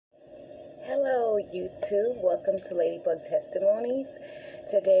Hello YouTube, welcome to Ladybug Testimonies.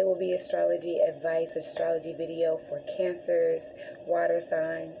 Today will be Astrology Advice, astrology video for Cancers, water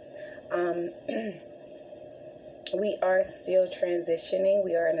signs. We are still transitioning.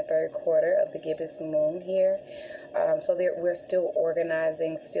 We are in the third quarter of the gibbous moon here. We're still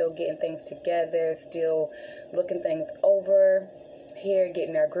organizing, still getting things together, still looking things over here,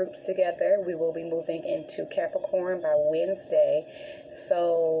 getting our groups together. We will be moving into Capricorn by Wednesday,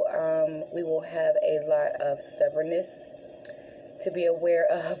 so we will have a lot of stubbornness to be aware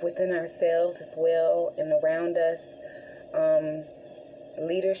of within ourselves as well and around us.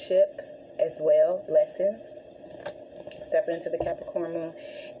 Leadership as well, lessons, stepping into the Capricorn moon.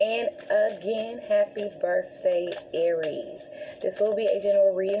 And again, happy birthday, Aries. This will be a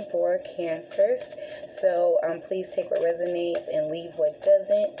general reading for Cancers, so please take what resonates and leave what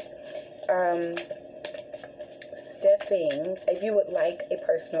doesn't. If you would like a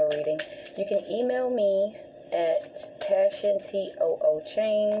personal reading, you can email me at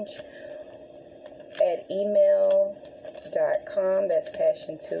passion2change@email.com. That's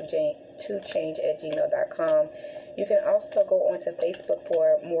passion2change@gmail.com. You can also go onto Facebook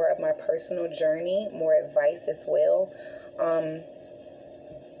for more of my personal journey, more advice as well.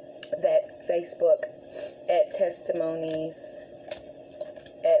 That's Facebook at Testimonies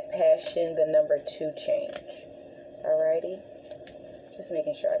at passion2change. Alrighty. Just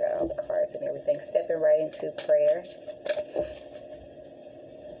making sure I got all the cards and everything. Stepping right into prayer.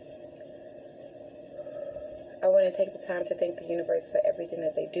 I want to take the time to thank the universe for everything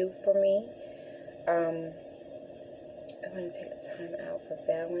that they do for me. I want to take the time out for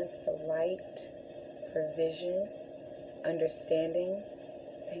balance, for light, for vision, understanding.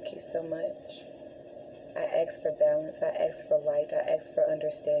 Thank you so much. I ask for balance. I ask for light. I ask for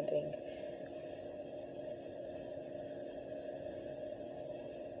understanding.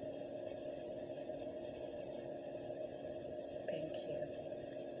 Thank you.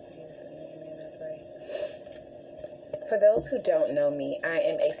 In Jesus' name, amen, I pray. For those who don't know me, I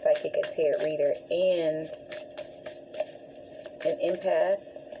am a psychic tarot reader and an empath.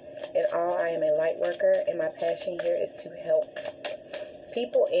 In all, I am a light worker, and my passion here is to help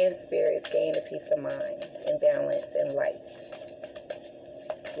people and spirits gain a peace of mind and balance and light.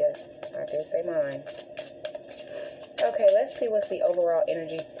 Yes, I did say mine. Okay, let's see what's the overall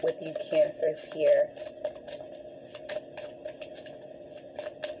energy with you Cancers here.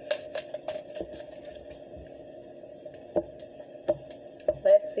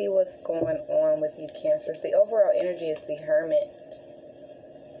 Let's see what's going on with you Cancers. The overall energy is the Hermit.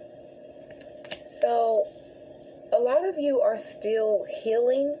 So, a lot of you are still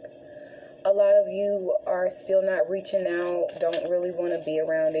healing. A lot of you are still not reaching out, don't really want to be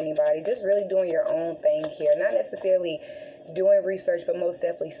around anybody. Just really doing your own thing here. Not necessarily doing research, but most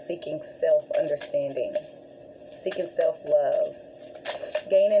definitely seeking self-understanding. Seeking self-love.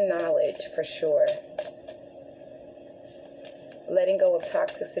 Gaining knowledge, for sure. Letting go of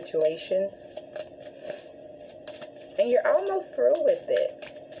toxic situations. And you're almost through with it.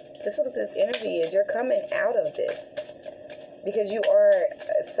 This is what this energy is. You're coming out of this because you are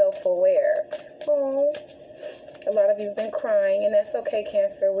self-aware. Oh, a lot of you have been crying, and that's okay,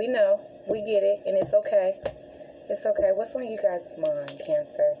 Cancer. We know. We get it, and it's okay. It's okay. What's on you guys' mind,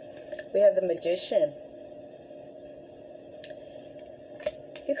 Cancer? We have the Magician.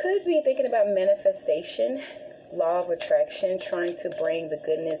 You could be thinking about manifestation, law of attraction, trying to bring the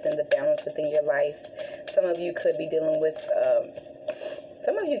goodness and the balance within your life. Some of you could be dealing with,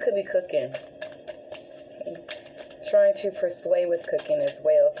 some of you could be cooking, trying to persuade with cooking as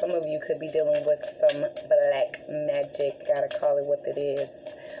well. Some of you could be dealing with some black magic. Gotta call it what it is.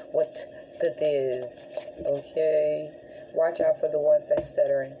 What it is. Okay? Watch out for the ones that's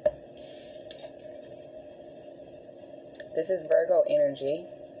stuttering. This is Virgo energy.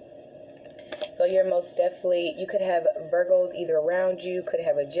 So you're most definitely, you could have Virgos either around you, could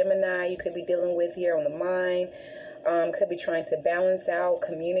have a Gemini you could be dealing with here on the mind. Could be trying to balance out,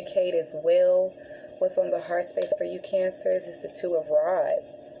 communicate as well. What's on the heart space for you Cancers is the Two of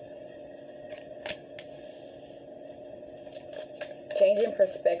Rods. Changing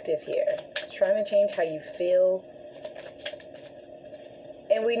perspective here. Trying to change how you feel.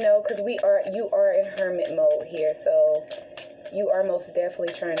 And we know, because you are in hermit mode here, so you are most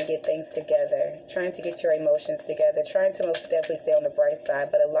definitely trying to get things together, trying to get your emotions together, trying to most definitely stay on the bright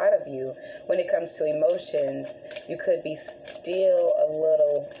side. But a lot of you, when it comes to emotions, you could be still a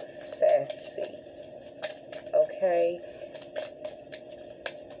little sassy. Okay?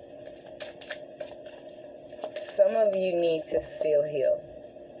 Some of you need to still heal.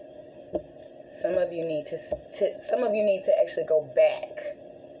 Some of you need to actually go back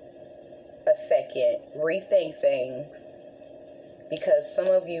a second, rethink things, because some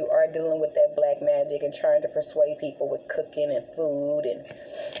of you are dealing with that black magic and trying to persuade people with cooking and food. And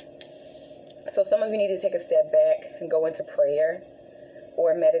so some of you need to take a step back and go into prayer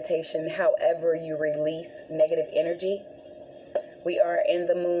or meditation, however you release negative energy. We are in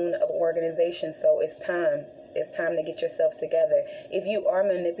the moon of organization, so it's time. It's time to get yourself together. If you are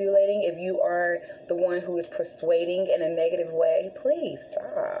manipulating, if you are the one who is persuading in a negative way, please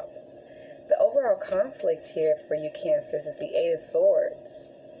stop. The overall conflict here for you Cancers is the Eight of Swords.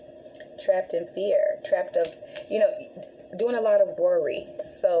 Trapped in fear, trapped of, doing a lot of worry.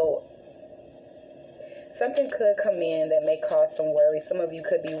 So something could come in that may cause some worry. Some of you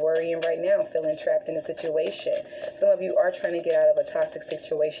could be worrying right now, feeling trapped in a situation. Some of you are trying to get out of a toxic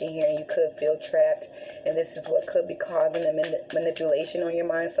situation here, and you could feel trapped, and this is what could be causing a manipulation on your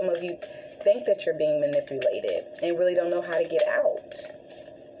mind. Some of you think that you're being manipulated and really don't know how to get out.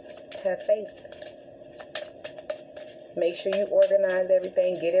 Have faith. Make sure you organize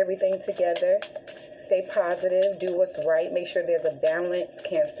everything, get everything together, stay positive, do what's right. Make sure there's a balance,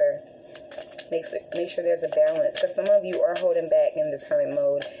 Cancer. Make sure there's a balance, because some of you are holding back in this hermit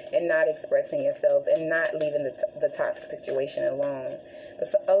mode and not expressing yourselves and not leaving the toxic situation alone. But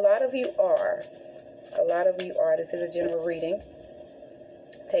a lot of you are. A lot of you are. This is a general reading.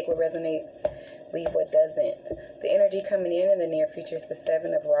 Take what resonates, leave what doesn't. The energy coming in the near future is the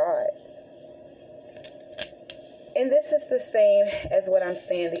Seven of Rods. And this is the same as what I'm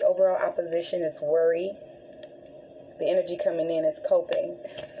saying. The overall opposition is worry. The energy coming in is coping.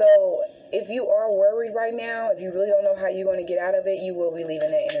 So if you are worried right now, if you really don't know how you're going to get out of it, you will be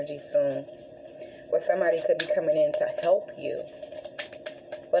leaving that energy soon. Or somebody could be coming in to help you.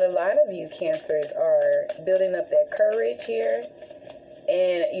 But a lot of you Cancers are building up that courage here,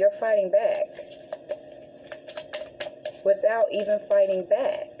 and you're fighting back without even fighting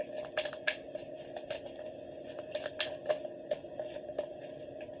back.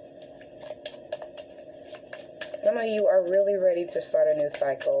 Some of you are really ready to start a new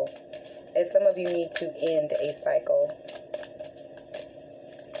cycle, and some of you need to end a cycle.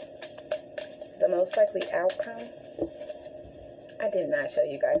 The most likely outcome. I did not show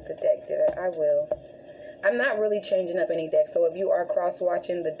you guys the deck, did I? I will. I'm not really changing up any deck, so if you are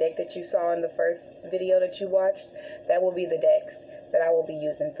cross-watching the deck that you saw in the first video that you watched, that will be the decks that I will be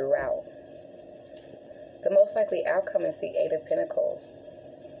using throughout. The most likely outcome is the Eight of Pentacles.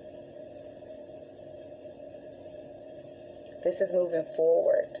 This is moving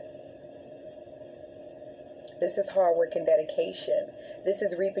forward. This is hard work and dedication. This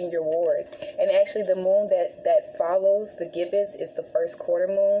is reaping your rewards. And actually the moon that follows the gibbous is the first quarter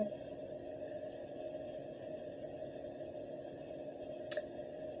moon.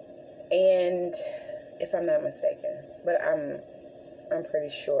 And if I'm not mistaken, but I'm pretty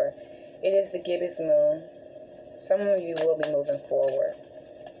sure, it is the gibbous moon. Some of you will be moving forward.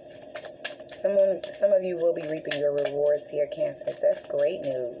 Some of you will be reaping your rewards here, Cancers. That's great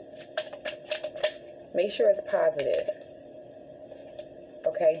news. Make sure it's positive.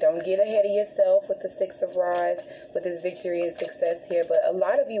 Okay, don't get ahead of yourself with the Six of Rods, with this victory and success here. But a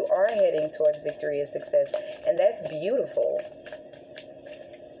lot of you are heading towards victory and success, and that's beautiful.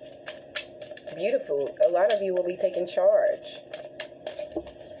 Beautiful. A lot of you will be taking charge,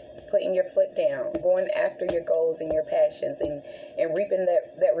 putting your foot down, going after your goals and your passions, and reaping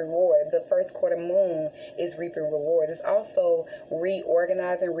that reward. The first quarter moon is reaping rewards. It's also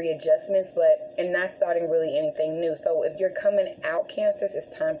reorganizing, readjustments, and not starting really anything new. So if you're coming out, Cancers,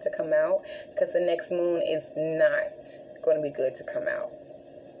 it's time to come out, because the next moon is not going to be good to come out.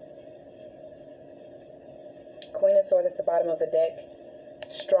 Queen of Swords at the bottom of the deck.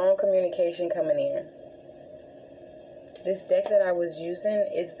 Strong communication coming in. This deck that I was using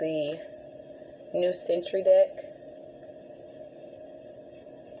is the New Century deck.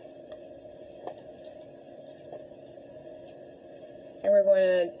 And we're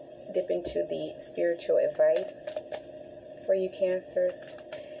going to dip into the spiritual advice for you Cancers.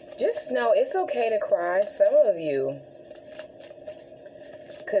 Just know it's okay to cry. Some of you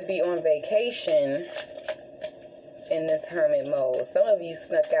could be on vacation in this hermit mode. Some of you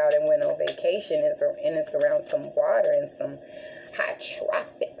snuck out and went on vacation and it's around some water and some hot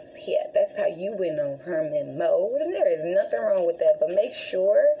tropics here. That's how you went on hermit mode, and there is nothing wrong with that. But make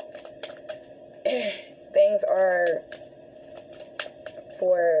sure things are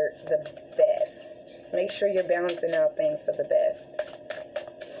for the best. Make sure you're balancing out things for the best.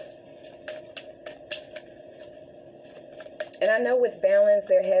 And I know with balance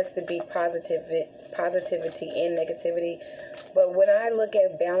there has to be positivity and negativity, but when I look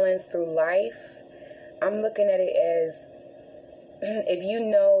at balance through life, I'm looking at it as if you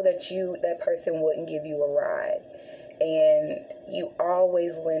know that that person wouldn't give you a ride, and you're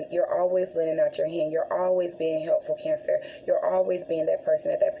always lending out your hand, you're always being helpful, Cancer, you're always being that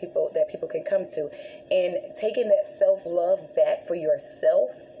person that people can come to, and taking that self-love back for yourself,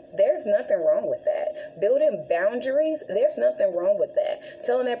 there's nothing wrong with that. Building boundaries, there's nothing wrong with that.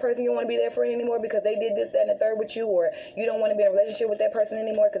 Telling that person you don't want to be their friend anymore because they did this, that, and the third with you, or you don't want to be in a relationship with that person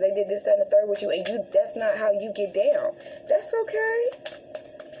anymore because they did this, that, and the third with you, and that's not how you get down. That's okay.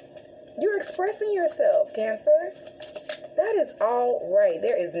 You're expressing yourself, Cancer. That is all right.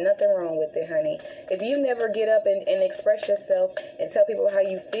 There is nothing wrong with it, honey. If you never get up and express yourself and tell people how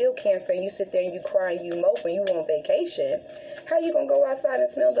you feel, Cancer, and you sit there and you cry and you mope and you go on vacation, how are you going to go outside and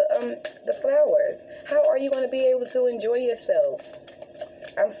smell the flowers? How are you going to be able to enjoy yourself?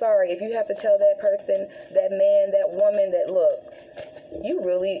 I'm sorry if you have to tell that person, that man, that woman, that, look, you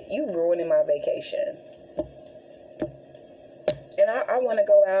ruining my vacation. And I want to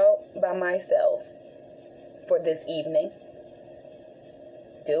go out by myself for this evening.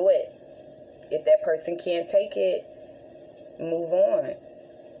 Do it. If that person can't take it, move on.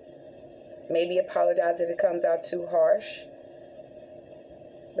 Maybe apologize if it comes out too harsh.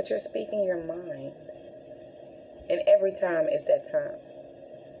 But you're speaking your mind. And every time is that time.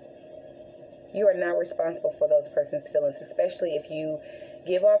 You are not responsible for those person's feelings, especially if you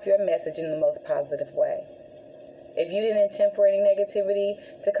give off your message in the most positive way. If you didn't intend for any negativity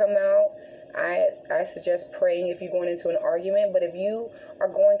to come out, I suggest praying if you're going into an argument. But if you are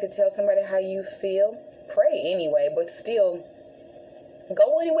going to tell somebody how you feel, pray anyway. But still,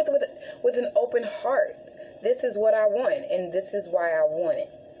 go in with an open heart. This is what I want, and this is why I want it.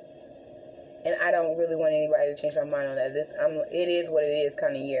 And I don't really want anybody to change my mind on that. It is what it is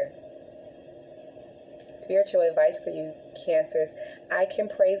kind of year. Spiritual advice for you, Cancers. I can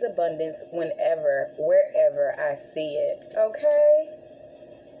praise abundance whenever, wherever I see it. Okay?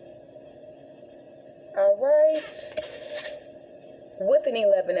 All right. With an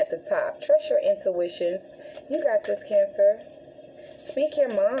 11 at the top. Trust your intuitions. You got this, Cancer. Speak your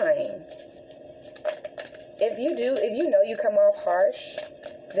mind. If you know you come off harsh,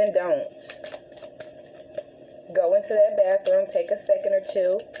 then don't. Go into that bathroom, take a second or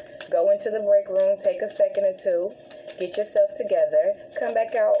two. Go into the break room, take a second or two. Get yourself together. Come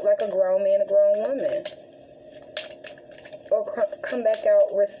back out like a grown man, a grown woman. Or come back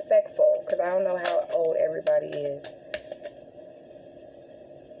out respectful, because I don't know how old everybody is.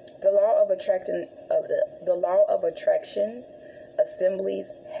 The law of attraction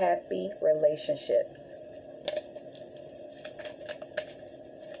assemblies happy relationships.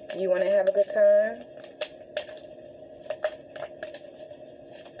 You want to have a good time?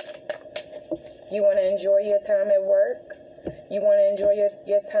 You want to enjoy your time at work? You want to enjoy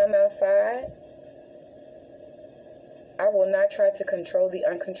your time outside? I will not try to control the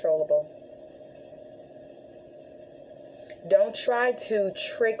uncontrollable. Don't try to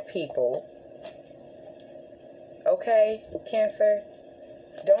trick people. Okay, Cancer?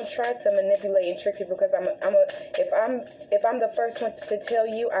 Don't try to manipulate and trick people, because if I'm the first one to tell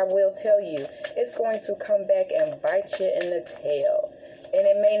you, I will tell you. It's going to come back and bite you in the tail. And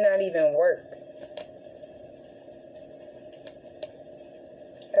it may not even work.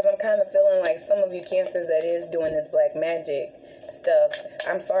 Because I'm kind of feeling like some of you Cancers that is doing this black magic stuff,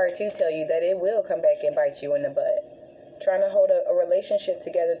 I'm sorry to tell you that it will come back and bite you in the butt. Trying to hold a relationship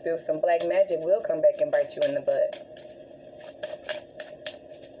together through some black magic will come back and bite you in the butt.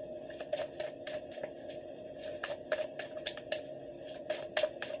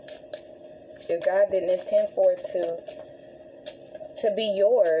 If God didn't intend for it to be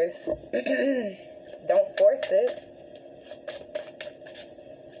yours, don't force it.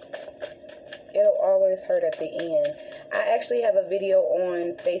 It'll always hurt at the end. I actually have a video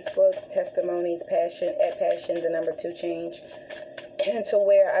on Facebook, Testimonies, Passion, @Passion, the number 2 change, to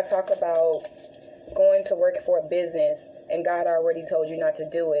where I talk about going to work for a business and God already told you not to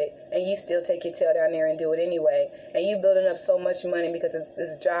do it, and you still take your tail down there and do it anyway, and you building up so much money because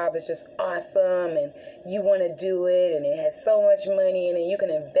this job is just awesome and you want to do it and it has so much money and you can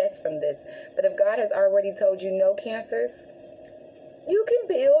invest from this. But if God has already told you no, Cancers, you can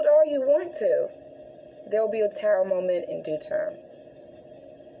build all you want to. There will be a tower moment in due time.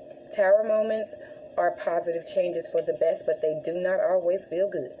 Tower moments are positive changes for the best, but they do not always feel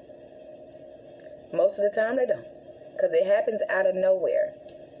good. Most of the time they don't, because it happens out of nowhere.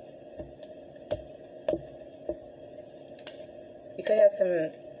 You could have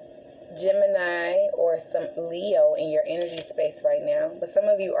some Gemini or some Leo in your energy space right now, but some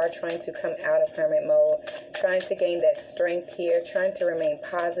of you are trying to come out of hermit mode, trying to gain that strength here, trying to remain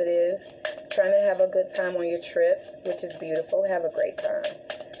positive, Trying to have a good time on your trip, which is beautiful. Have a great time.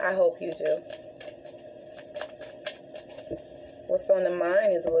 I hope you do. What's on the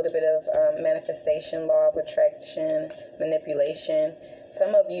mind is a little bit of manifestation, law of attraction, manipulation.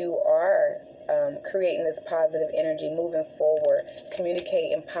 Some of you are creating this positive energy, moving forward,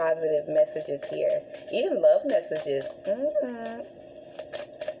 communicating positive messages here. Even love messages.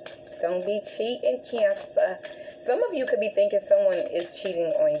 Don't be cheating, Cancer. Some of you could be thinking someone is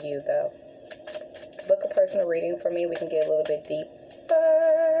cheating on you, though. Book a personal reading for me. We can get a little bit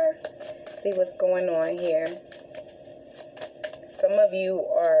deeper. See what's going on here. Some of you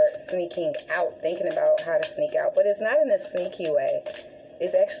are sneaking out, thinking about how to sneak out, but it's not in a sneaky way.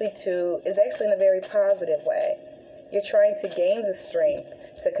 It's actually in a very positive way. You're trying to gain the strength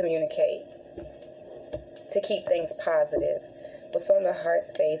to communicate, to keep things positive. What's on the heart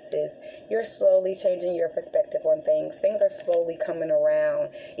space is you're slowly changing your perspective on things. Things are slowly coming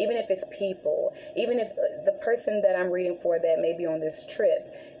around. Even if it's people, even if the person that I'm reading for that may be on this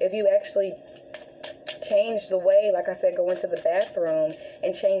trip, if you actually change the way, like I said, go into the bathroom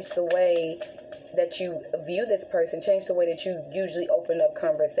and change the way that you view this person, change the way that you usually open up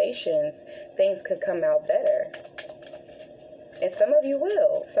conversations, things could come out better. And some of you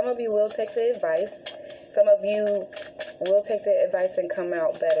will. Some of you will take the advice. Some of you will take the advice and come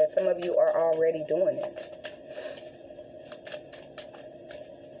out better. Some of you are already doing it.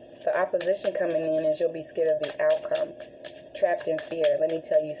 The opposition coming in is you'll be scared of the outcome. Trapped in fear. Let me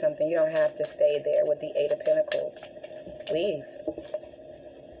tell you something. You don't have to stay there with the Eight of Pentacles. Leave.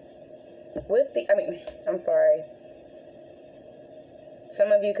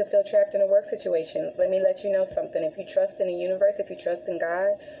 Some of you could feel trapped in a work situation. Let me let you know something. If you trust in the universe, if you trust in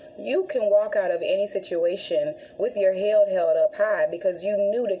God, you can walk out of any situation with your head held up high because you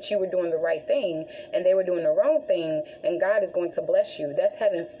knew that you were doing the right thing and they were doing the wrong thing, and God is going to bless you. That's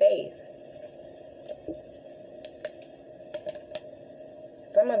having faith.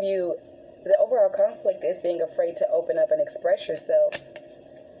 Some of you, the overall conflict is being afraid to open up and express yourself.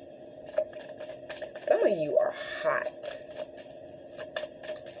 Some of you are hot.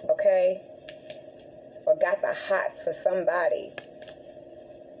 Okay? Or got the hots for somebody.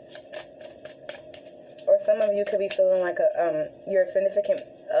 Or some of you could be feeling like your significant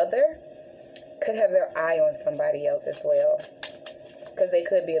other could have their eye on somebody else as well. Because they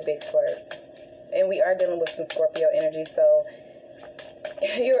could be a big flirt. And we are dealing with some Scorpio energy, so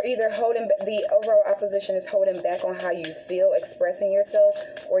you're either the overall opposition is holding back on how you feel expressing yourself,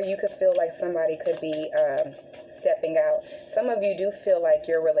 or you could feel like somebody could be stepping out. Some of you do feel like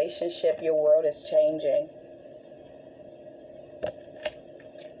your relationship, your world is changing.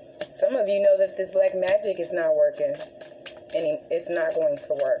 Some of you know that this black magic is not working, and it's not going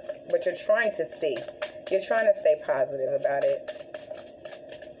to work, but you're trying to see. You're trying to stay positive about it.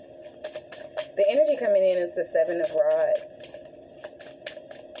 The energy coming in is the Seven of Rods.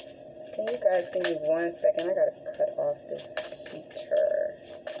 Can you guys give me 1 second? I gotta cut off this heater.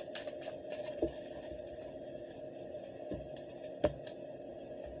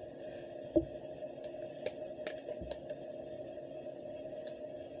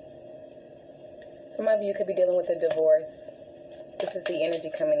 Some of you could be dealing with a divorce. This is the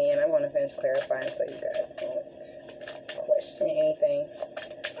energy coming in. I want to finish clarifying so you guys won't question anything.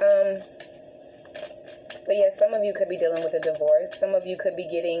 But yeah, some of you could be dealing with a divorce. Some of you could be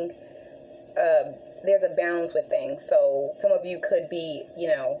getting... there's a balance with things. So some of you could be,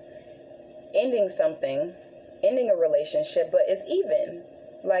 ending something, ending a relationship, but it's even.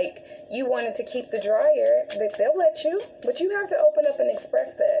 Like, you wanted to keep the dryer, they'll let you, but you have to open up and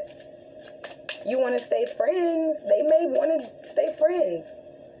express that. You want to stay friends, they may want to stay friends.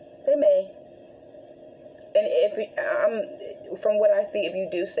 They may. And from what I see, if you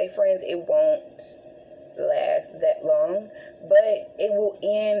do stay friends, it won't last that long, but it will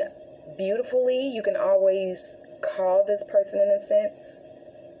end beautifully. You can always call this person in a sense,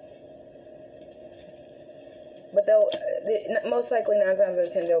 but most likely 9 times out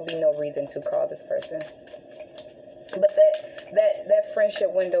of 10 there'll be no reason to call this person. But that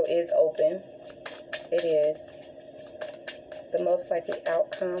friendship window is open. It is. The most likely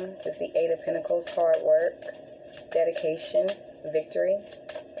outcome is the Eight of Pentacles: hard work, dedication, victory.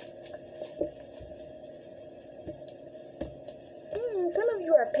 Some of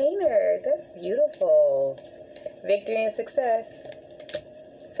you are painters. That's beautiful. Victory and success.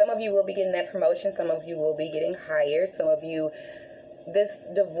 Some of you will be getting that promotion. Some of you will be getting hired. Some of you, this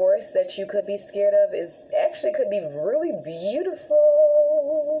divorce that you could be scared of could be really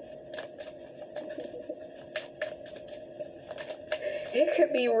beautiful. It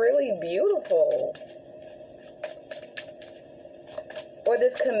could be really beautiful. Or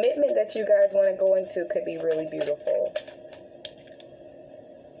this commitment that you guys want to go into could be really beautiful.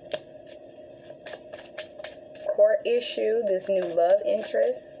 Court issue, this new love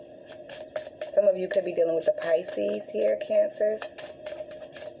interest. Some of you could be dealing with the Pisces here, Cancers.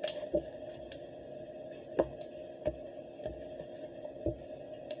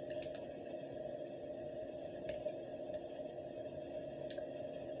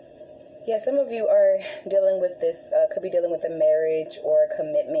 Yeah, some of you are dealing with this, could be dealing with a marriage or a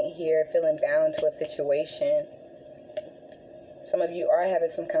commitment here, feeling bound to a situation. Some of you are having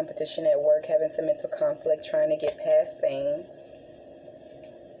some competition at work, having some mental conflict, trying to get past things.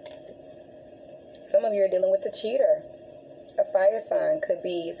 Some of you are dealing with a cheater. A fire sign could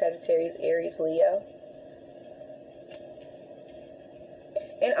be Sagittarius, Aries, Leo.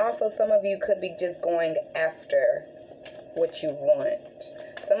 And also some of you could be just going after what you want.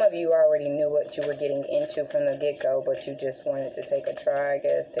 Some of you already knew what you were getting into from the get-go, but you just wanted to take a try, I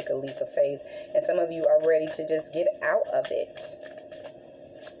guess, take a leap of faith. And some of you are ready to just get out of it.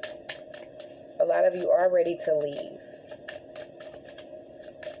 A lot of you are ready to leave.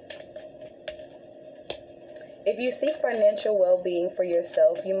 If you seek financial well-being for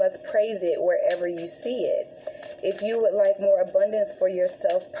yourself, you must praise it wherever you see it. If you would like more abundance for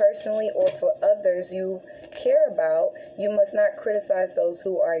yourself personally or for others you care about, you must not criticize those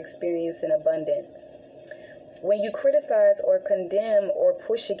who are experiencing abundance. When you criticize or condemn or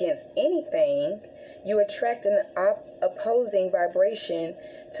push against anything, you attract an opposing vibration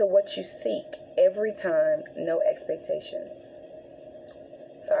to what you seek every time. No expectations.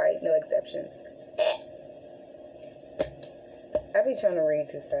 Sorry, no exceptions. I be trying to read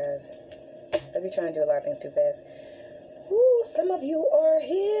too fast. I be trying to do a lot of things too fast. Ooh, some of you are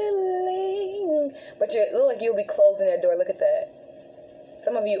healing. But you look like you'll be closing that door. Look at that.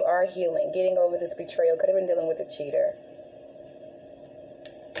 Some of you are healing, getting over this betrayal. Could have been dealing with a cheater.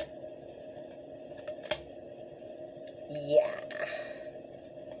 Yeah.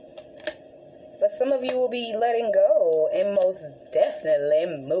 But some of you will be letting go and most definitely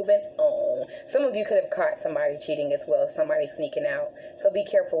moving on. Some of you could have caught somebody cheating as well, somebody sneaking out. So be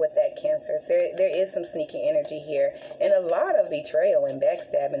careful with that, Cancer. There is some sneaky energy here and a lot of betrayal and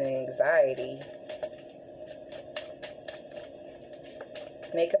backstabbing and anxiety.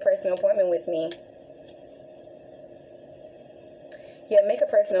 Make a personal appointment with me. Yeah, make a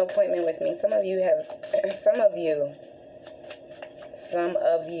personal appointment with me. Some of you,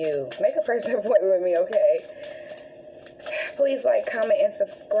 make a personal appointment with me, okay? Please like, comment, and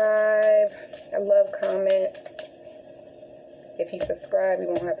subscribe. I love comments. If you subscribe, you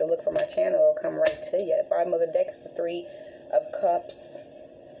won't have to look for my channel. It'll come right to you. At the bottom of the deck is the 3 of Cups.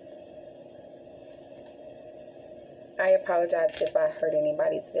 I apologize if I hurt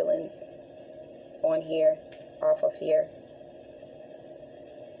anybody's feelings on here, off of here.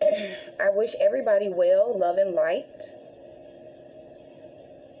 I wish everybody well, love, and light.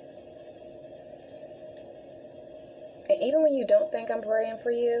 And even when you don't think I'm praying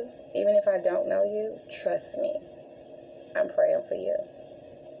for you, even if I don't know you, trust me, I'm praying for you.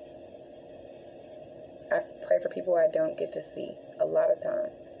 I pray for people I don't get to see a lot of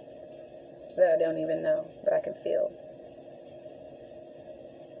times, that I don't even know, but I can feel.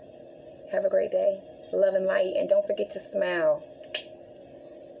 Have a great day. Love and light. And don't forget to smile.